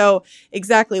 And so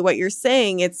exactly what you're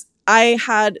saying, I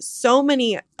had so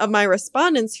many of my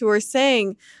respondents who are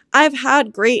saying, I've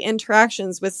had great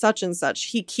interactions with such and such.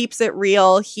 He keeps it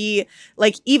real. He,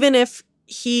 like, even if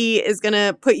he is going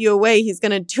to put you away, he's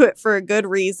going to do it for a good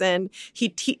reason. He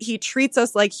treats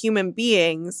us like human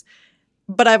beings.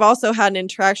 But I've also had an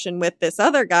interaction with this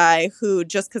other guy who,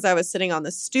 just because I was sitting on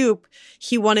the stoop,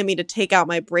 he wanted me to take out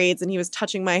my braids and he was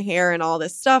touching my hair and all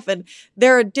this stuff. And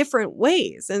there are different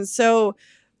ways. And so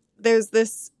there's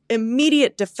this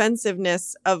immediate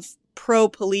defensiveness of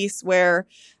pro-police where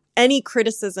any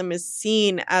criticism is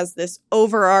seen as this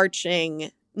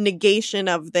overarching negation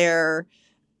of their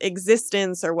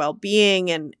existence or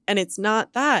well-being. And it's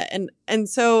not that. And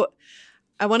so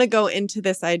I want to go into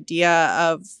this idea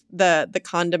of the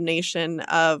condemnation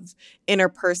of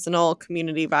interpersonal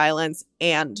community violence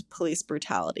and police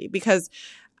brutality, because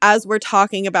as we're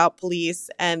talking about police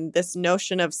and this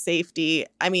notion of safety,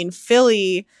 I mean,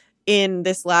 Philly in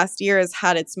this last year has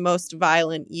had its most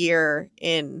violent year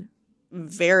in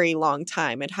very long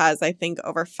time. It has, I think,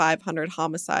 over 500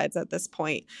 homicides at this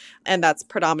point, and that's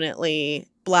predominantly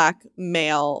Black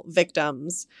male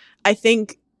victims. I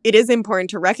think it is important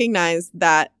to recognize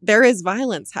that there is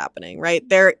violence happening, right?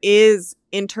 There is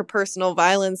interpersonal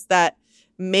violence that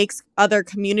makes other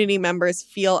community members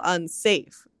feel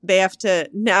unsafe. They have to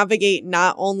navigate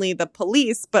not only the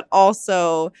police, but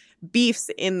also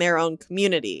beefs in their own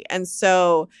community. And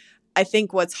so I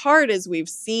think what's hard is we've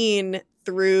seen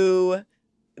through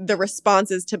the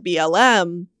responses to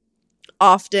BLM,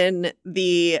 often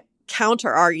the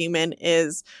counter argument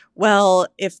is, well,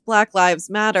 if Black lives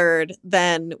mattered,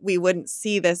 then we wouldn't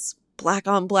see this Black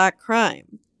on Black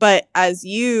crime. But as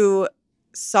you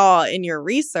saw in your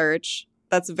research,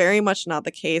 that's very much not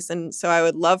the case. And so I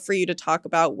would love for you to talk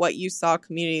about what you saw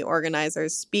community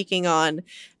organizers speaking on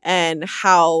and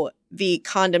how the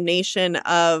condemnation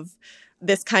of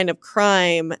this kind of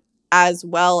crime, as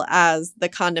well as the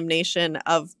condemnation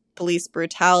of police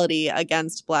brutality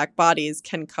against Black bodies,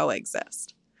 can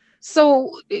coexist. So,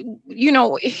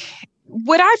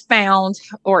 what I found,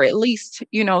 or at least,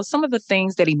 some of the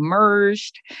things that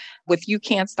emerged with You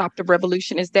Can't Stop the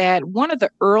Revolution is that one of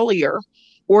the earlier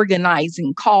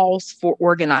organizing calls for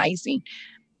organizing,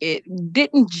 it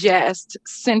didn't just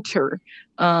center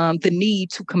the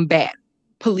need to combat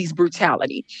police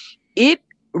brutality. It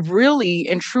really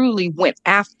and truly went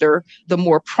after the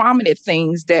more prominent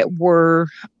things that were,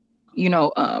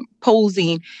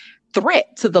 posing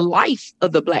threat to the life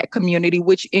of the Black community,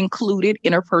 which included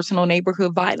interpersonal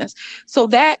neighborhood violence. So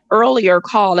that earlier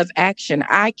call of action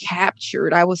I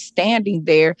captured. I was standing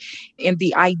there, and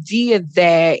the idea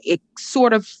that it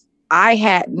sort of, I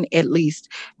hadn't at least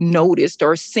noticed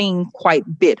or seen quite a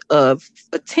bit of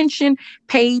attention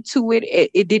paid to it.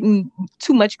 It didn't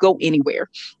too much go anywhere.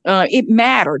 It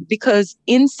mattered because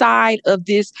inside of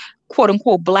this quote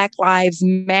unquote Black Lives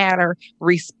Matter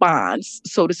response,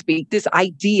 so to speak, this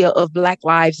idea of Black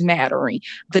Lives Mattering,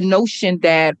 the notion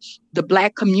that the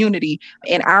Black community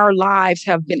and our lives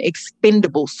have been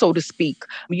expendable, so to speak,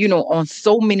 on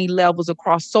so many levels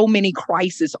across so many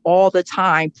crises all the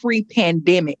time,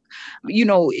 pre-pandemic.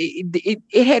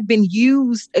 It had been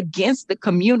used against the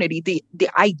community, the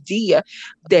idea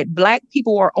that Black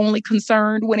people are only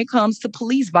concerned when it comes to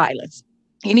police violence.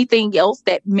 Anything else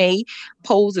that may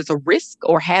pose as a risk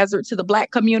or hazard to the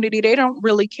Black community, they don't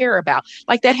really care about.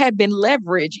 Like that had been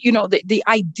leveraged, the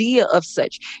idea of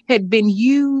such had been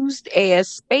used as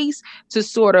space to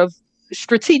sort of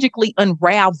strategically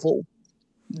unravel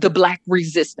the Black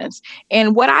resistance.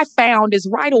 And what I found is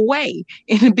right away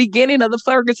in the beginning of the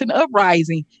Ferguson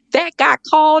uprising, that got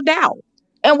called out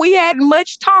and we hadn't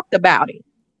much talked about it.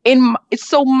 And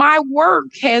so my work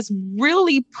has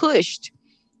really pushed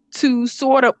to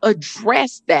sort of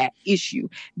address that issue,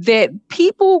 that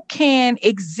people can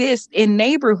exist in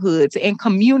neighborhoods and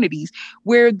communities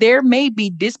where there may be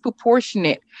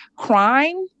disproportionate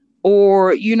crime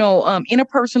or,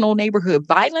 interpersonal neighborhood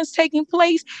violence taking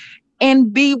place,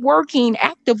 and be working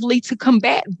actively to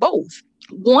combat both.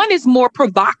 One is more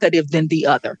provocative than the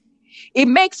other. It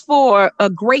makes for a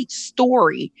great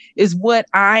story, is what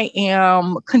I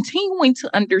am continuing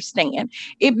to understand.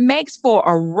 It makes for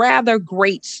a rather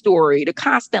great story to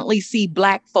constantly see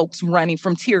Black folks running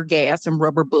from tear gas and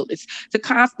rubber bullets, to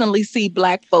constantly see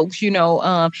Black folks,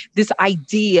 this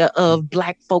idea of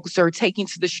Black folks are taking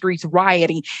to the streets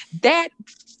rioting. That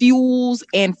fuels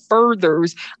and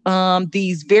furthers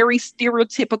these very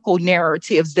stereotypical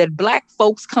narratives that Black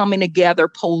folks coming together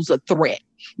pose a threat.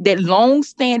 That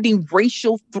long-standing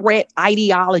racial threat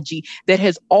ideology that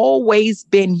has always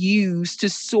been used to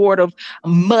sort of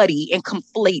muddy and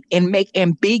conflate and make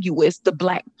ambiguous the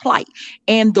Black plight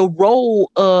and the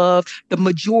role of the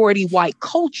majority white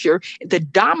culture, the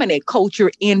dominant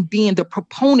culture, in being the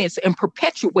proponents and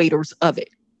perpetuators of it.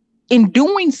 In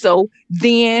doing so,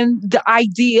 then the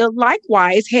idea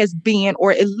likewise has been,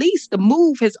 or at least the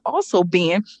move has also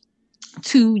been,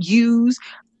 to use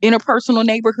interpersonal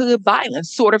neighborhood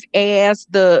violence sort of as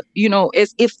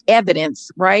as if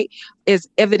evidence, right? As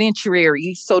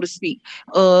evidentiary, so to speak,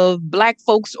 of Black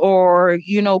folks are,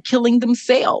 killing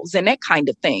themselves and that kind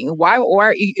of thing. Why?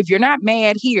 Or if you're not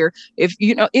mad here, if,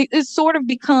 it sort of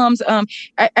becomes,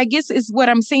 I guess is what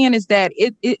I'm saying is that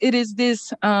it is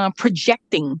this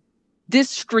projecting, this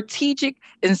strategic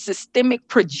and systemic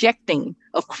projecting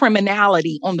of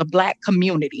criminality on the Black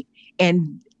community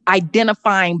and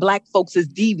identifying Black folks as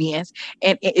deviants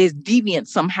and is deviant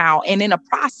somehow. And in a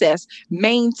process,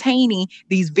 maintaining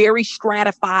these very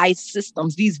stratified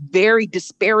systems, these very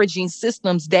disparaging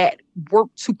systems that work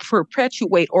to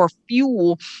perpetuate or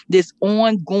fuel this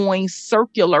ongoing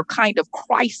circular kind of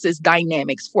crisis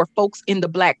dynamics for folks in the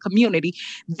Black community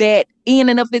that in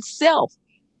and of itself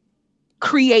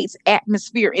creates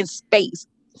atmosphere and space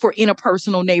for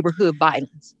interpersonal neighborhood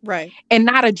violence. Right. And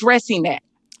not addressing that.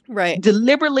 Right.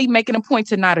 Deliberately making a point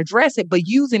to not address it, but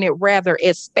using it rather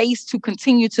as space to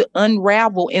continue to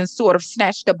unravel and sort of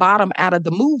snatch the bottom out of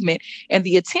the movement and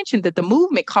the attention that the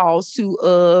movement calls to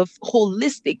of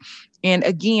holistic and,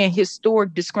 again,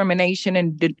 historic discrimination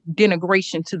and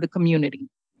denigration to the community.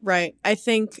 Right. I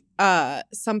think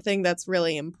something that's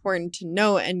really important to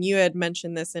note, and you had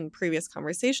mentioned this in previous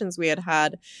conversations we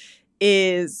had,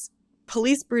 is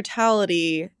police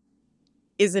brutality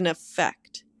is an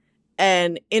effect.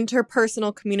 And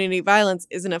interpersonal community violence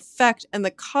is an effect, and the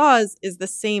cause is the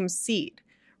same seed,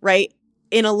 right?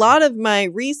 In a lot of my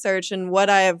research and what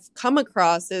I have come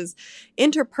across is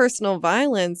interpersonal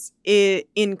violence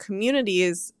in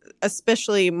communities,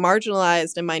 especially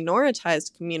marginalized and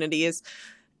minoritized communities,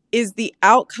 is the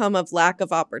outcome of lack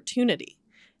of opportunity,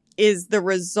 is the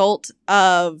result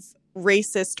of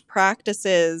racist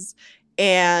practices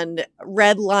and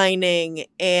redlining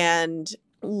and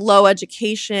low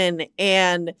education.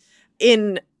 And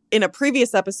in a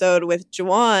previous episode with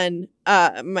Juwan,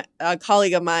 a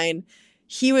colleague of mine,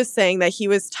 he was saying that he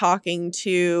was talking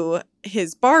to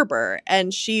his barber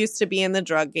and she used to be in the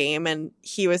drug game. And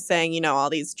he was saying, all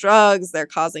these drugs, they're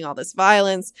causing all this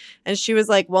violence. And she was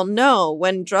like, well, no,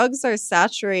 when drugs are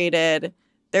saturated,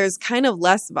 there's kind of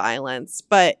less violence.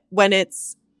 But when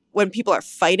people are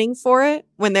fighting for it,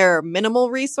 when there are minimal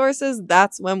resources,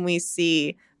 that's when we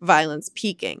see violence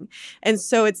peaking. And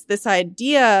so it's this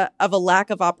idea of a lack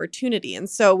of opportunity. And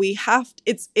so we have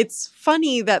it's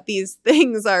funny that these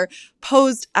things are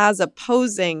posed as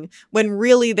opposing when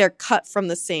really they're cut from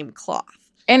the same cloth.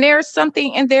 And there is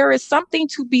something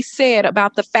to be said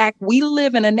about the fact we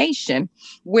live in a nation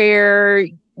where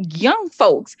young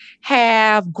folks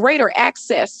have greater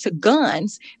access to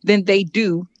guns than they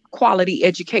do quality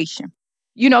education.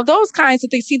 Those kinds of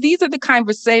things. See, these are the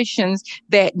conversations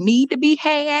that need to be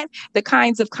had, the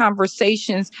kinds of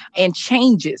conversations and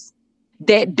changes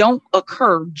that don't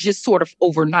occur just sort of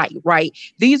overnight, right?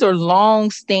 These are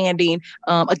long-standing,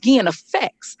 again,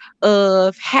 effects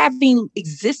of having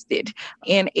existed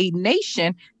in a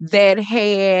nation that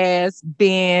has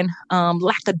been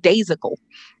lackadaisical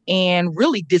and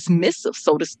really dismissive,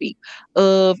 so to speak,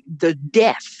 of the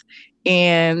death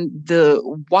and the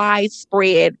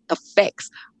widespread effects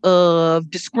of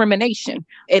discrimination,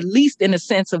 at least in the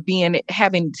sense of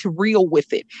having to reel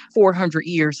with it 400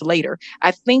 years later.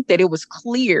 I think that it was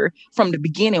clear from the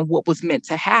beginning what was meant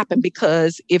to happen,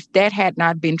 because if that had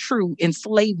not been true,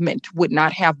 enslavement would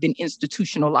not have been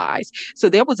institutionalized. So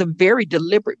there was a very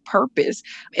deliberate purpose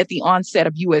at the onset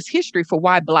of U.S. history for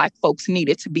why Black folks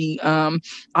needed to be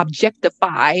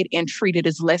objectified and treated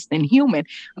as less than human.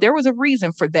 There was a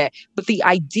reason for that. But the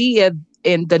idea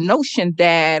and the notion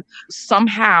that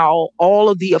somehow all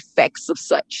of the effects of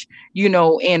such,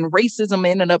 and racism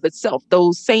in and of itself,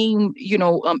 those same,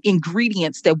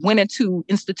 ingredients that went into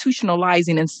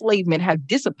institutionalizing enslavement have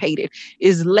dissipated,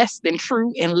 is less than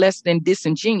true and less than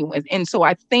disingenuous. And so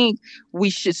I think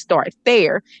we should start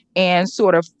there and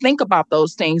sort of think about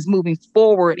those things moving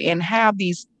forward and have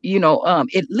these,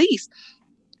 at least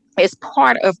as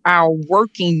part of our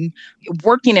working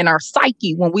in our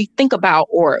psyche when we think about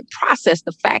or process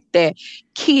the fact that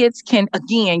kids can,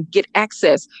 again, get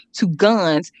access to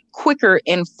guns quicker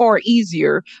and far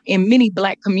easier in many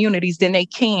Black communities than they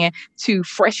can to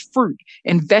fresh fruit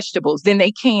and vegetables, than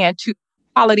they can to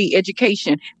quality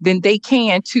education, than they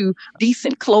can to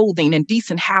decent clothing and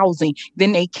decent housing,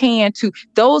 than they can to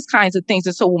those kinds of things.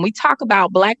 And so when we talk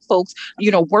about Black folks,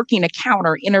 working to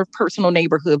counter interpersonal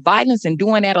neighborhood violence and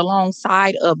doing that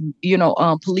alongside of,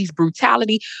 police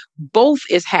brutality, both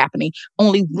is happening.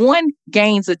 Only one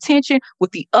gains attention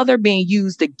with the other being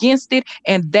used against it.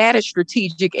 And that is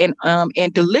strategic and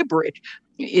deliberate,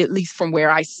 at least from where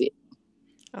I sit.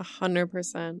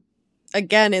 100%.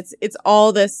 Again, it's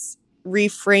all this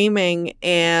reframing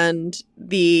and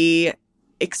the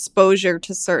exposure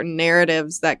to certain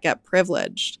narratives that get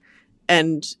privileged,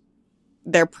 and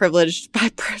they're privileged by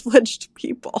privileged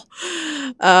people.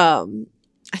 I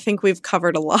think we've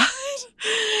covered a lot.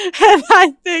 And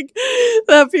I think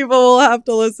that people will have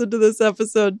to listen to this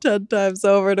episode 10 times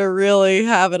over to really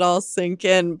have it all sink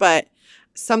in. But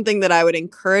something that I would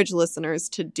encourage listeners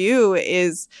to do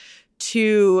is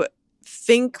to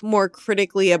think more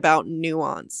critically about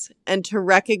nuance and to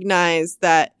recognize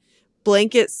that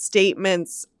blanket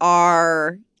statements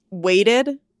are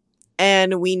weighted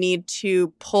and we need to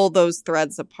pull those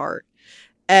threads apart.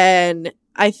 And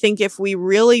I think if we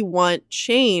really want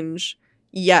change,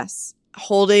 yes,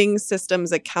 holding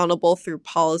systems accountable through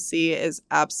policy is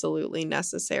absolutely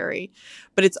necessary.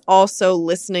 But it's also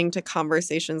listening to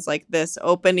conversations like this,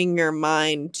 opening your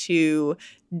mind to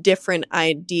different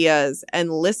ideas and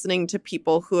listening to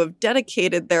people who have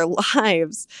dedicated their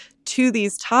lives to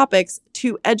these topics,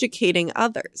 to educating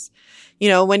others.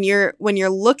 When you're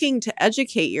looking to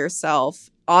educate yourself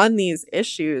on these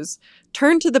issues,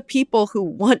 turn to the people who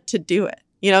want to do it.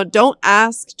 Don't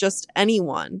ask just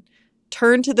anyone.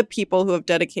 Turn to the people who have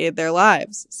dedicated their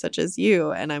lives, such as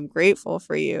you, and I'm grateful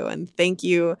for you. And thank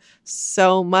you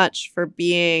so much for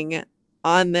being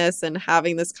on this and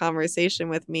having this conversation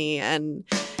with me. And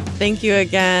thank you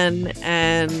again,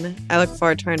 and I look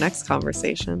forward to our next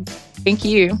conversation. Thank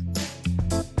you.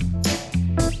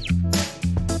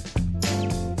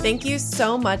 Thank you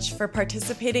so much for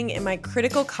participating in my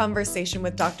critical conversation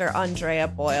with Dr. Andrea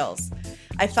Boyles.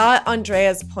 I thought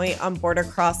Andrea's point on border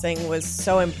crossing was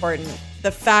so important.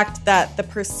 The fact that the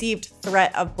perceived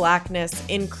threat of Blackness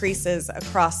increases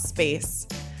across space.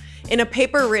 In a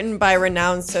paper written by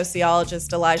renowned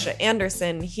sociologist Elijah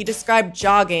Anderson, he described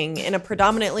jogging in a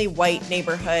predominantly white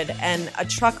neighborhood and a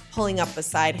truck pulling up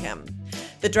beside him.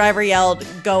 The driver yelled,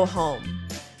 "Go home."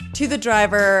 To the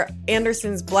driver,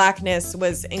 Anderson's Blackness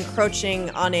was encroaching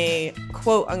on a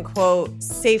quote-unquote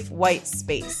safe white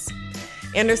space.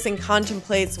 Anderson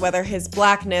contemplates whether his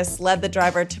Blackness led the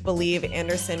driver to believe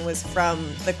Anderson was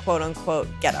from the quote-unquote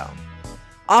ghetto.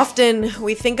 Often,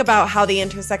 we think about how the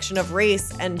intersection of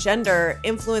race and gender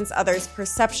influence others'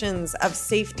 perceptions of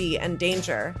safety and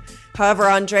danger. However,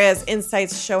 Andrea's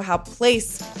insights show how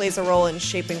place plays a role in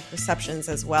shaping perceptions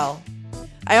as well.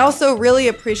 I also really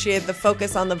appreciate the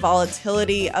focus on the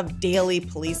volatility of daily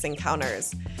police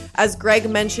encounters. As Greg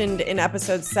mentioned in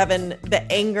episode 7, the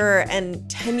anger and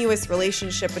tenuous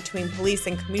relationship between police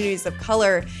and communities of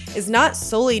color is not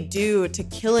solely due to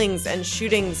killings and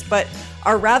shootings, but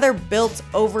are rather built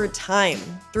over time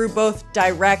through both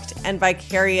direct and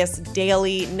vicarious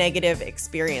daily negative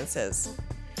experiences.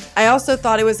 I also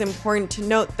thought it was important to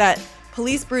note that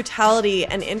police brutality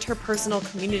and interpersonal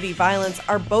community violence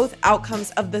are both outcomes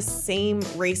of the same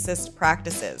racist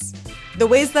practices. The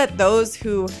ways that those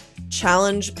who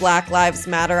challenge Black Lives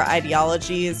Matter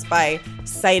ideologies by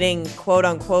citing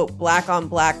quote-unquote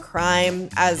black-on-black crime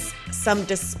as some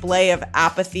display of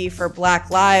apathy for Black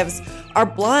lives are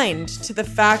blind to the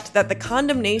fact that the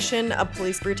condemnation of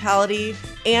police brutality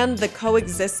and the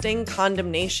coexisting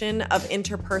condemnation of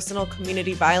interpersonal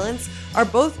community violence are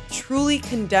both truly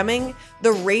condemning the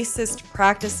racist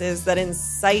practices that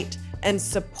incite and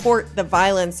support the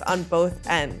violence on both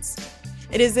ends.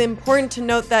 It is important to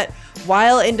note that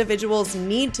while individuals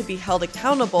need to be held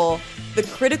accountable, the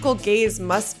critical gaze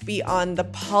must be on the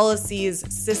policies,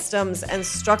 systems, and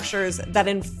structures that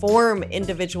inform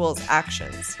individuals'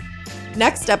 actions.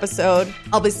 Next episode,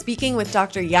 I'll be speaking with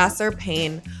Dr. Yasser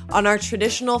Payne on our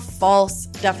traditional false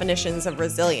definitions of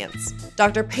resilience.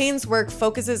 Dr. Payne's work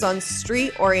focuses on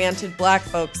street-oriented Black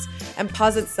folks and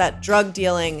posits that drug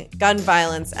dealing, gun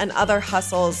violence, and other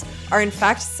hustles are in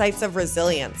fact sites of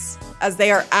resilience, as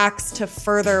they are acts to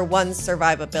further one's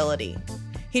survivability.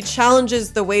 He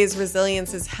challenges the ways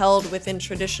resilience is held within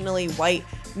traditionally white,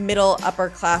 middle, upper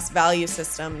class value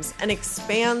systems and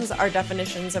expands our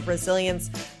definitions of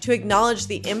resilience to acknowledge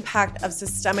the impact of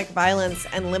systemic violence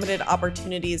and limited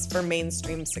opportunities for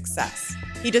mainstream success.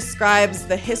 He describes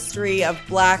the history of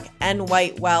Black and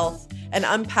white wealth and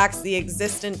unpacks the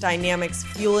existent dynamics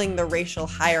fueling the racial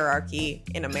hierarchy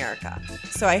in America.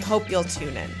 So I hope you'll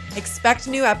tune in. Expect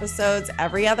new episodes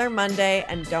every other Monday,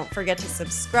 and don't forget to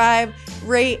subscribe,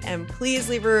 rate, and please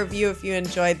leave a review if you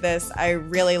enjoyed this. I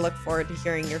really look forward to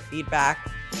hearing your feedback.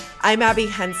 I'm Abby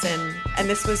Henson, and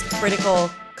this was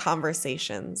Critical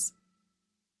Conversations.